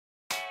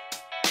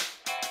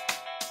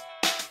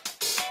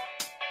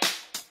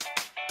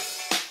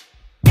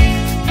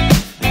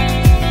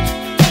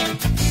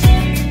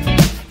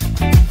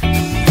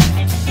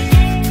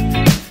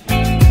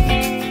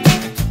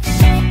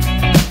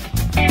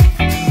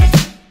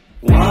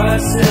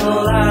What's it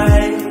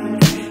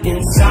like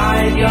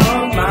inside your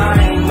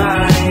mind,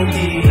 my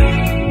dear?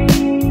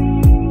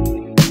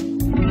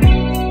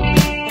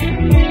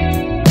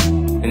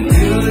 And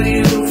do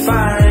you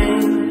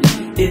find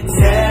it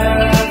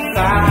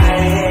terrifying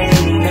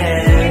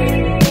there?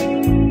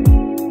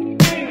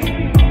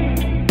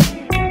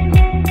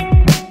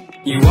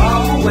 You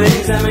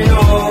always let me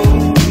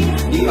know.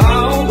 You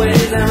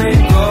always let me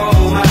go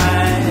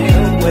my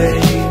way.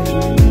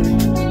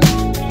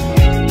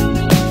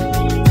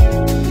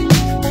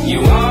 You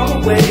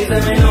always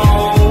let me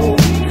know.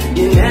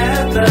 You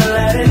never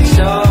let it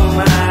show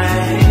my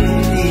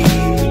need.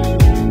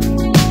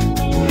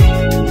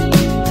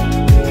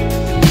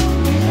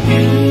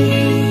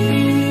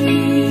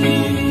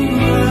 You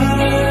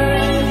are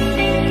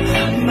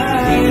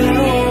my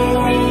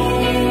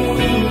only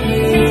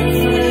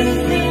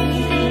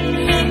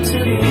friend to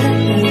the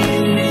end.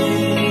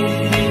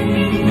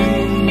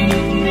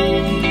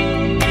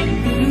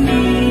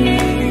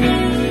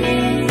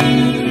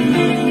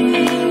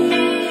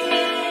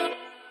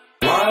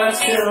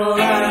 What's it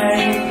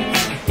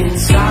like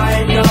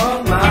inside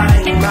your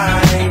mind,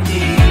 my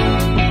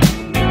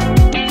dear?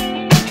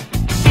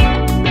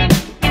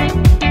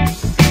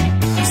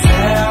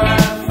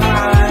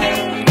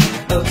 Terrified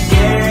of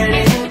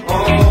getting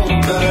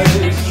over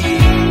you.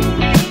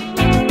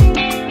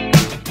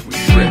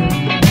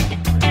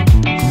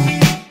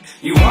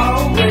 You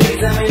always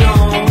let me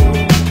know.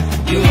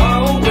 You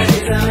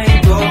always let me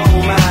go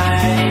my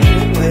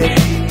way.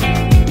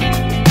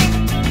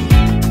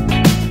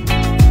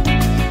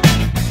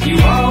 You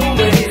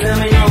always let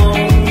me know.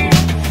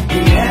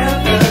 You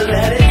never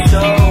let it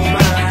show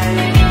my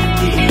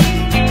deed.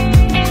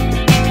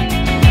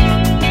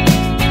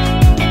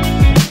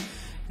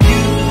 You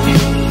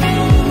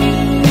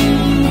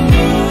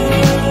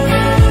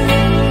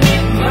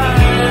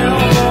my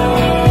only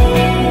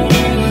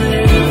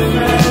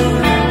friend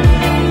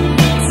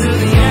to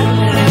the end.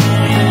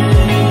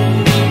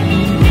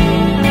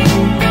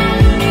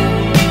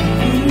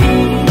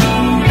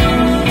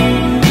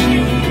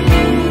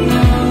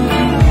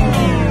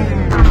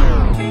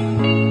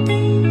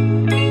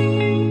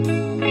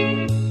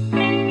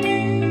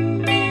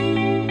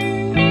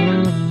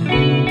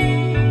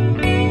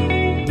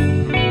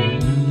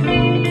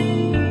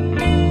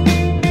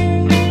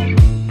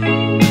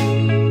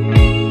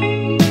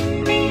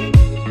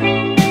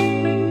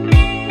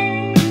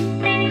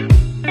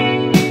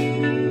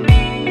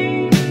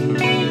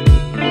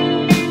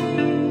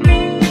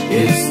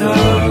 It's the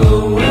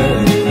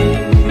way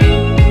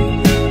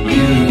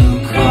you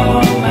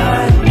call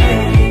my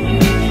name.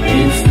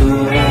 It's the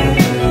way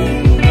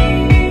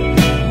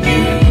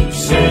you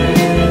say.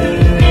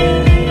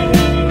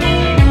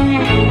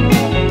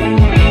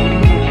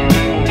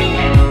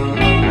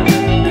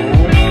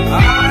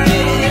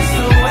 It's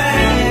the way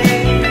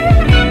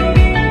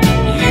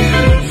you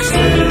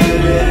say.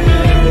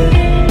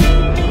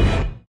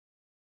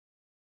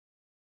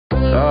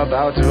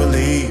 About to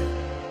leave,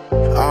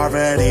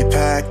 already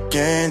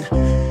packing.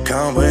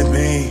 Come with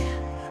me,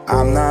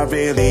 I'm not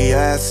really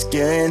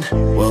asking.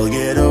 We'll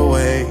get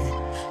away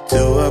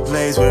to a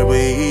place where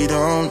we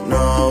don't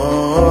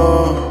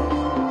know.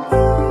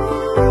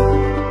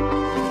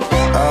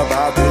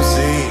 About to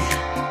see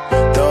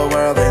the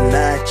world in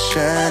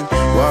action,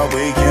 what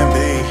we can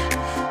be,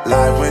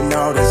 life with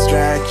no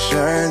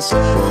distractions.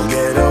 We'll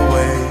get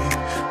away,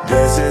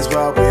 this is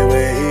what we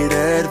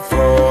waited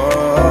for.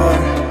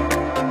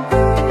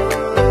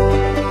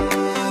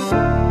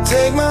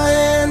 Take my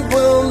hand,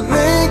 we'll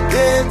make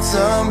it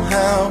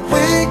somehow.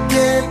 We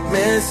can't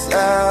miss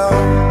out.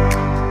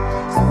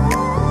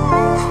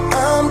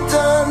 I'm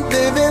done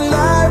living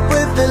life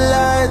with the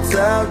lights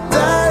out.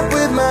 Die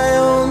with my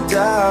own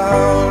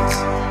doubts.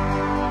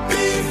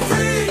 Be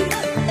free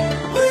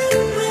with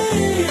me.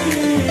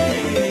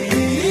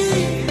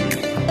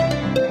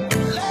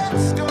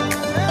 Let's go,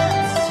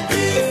 let's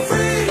be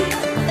free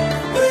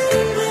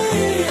with me.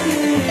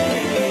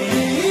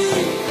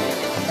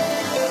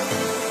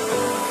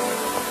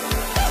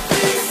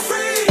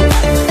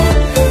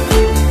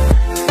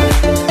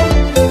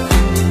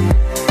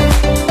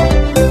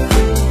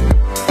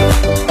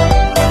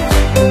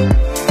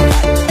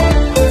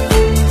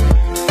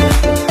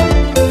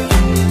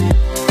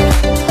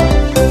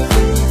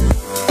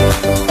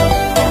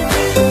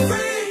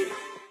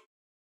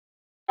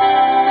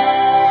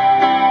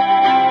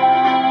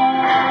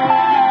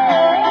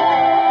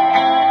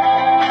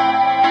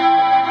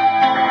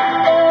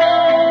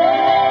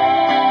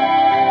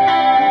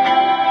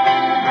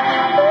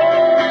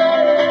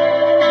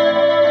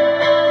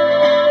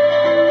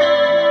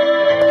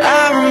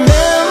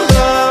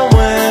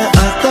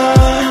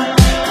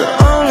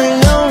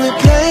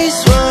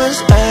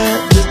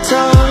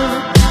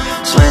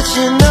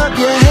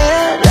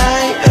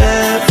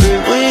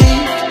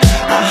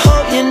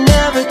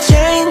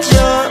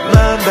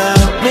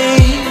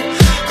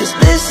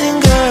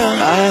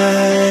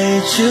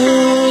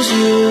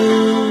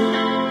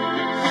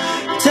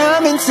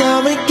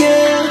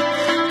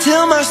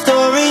 my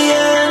story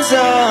ends,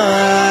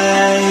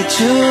 I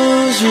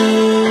choose you.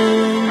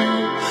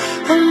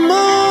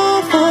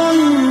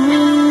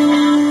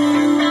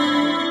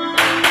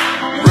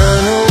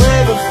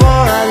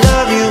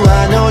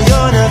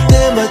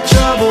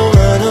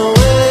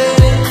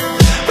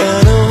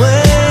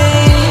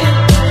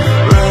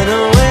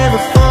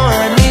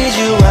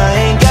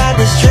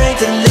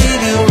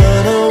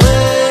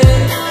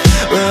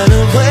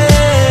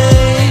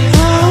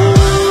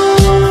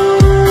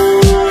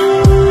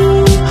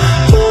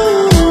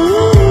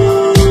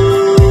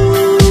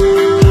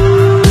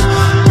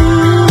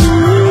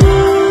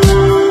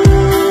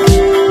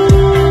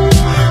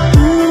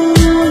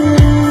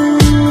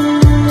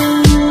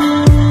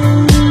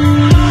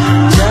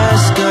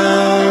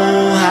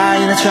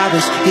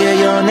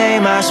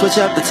 switch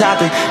up the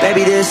topic.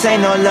 Baby, this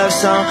ain't no love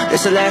song.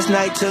 This the last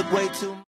night took way too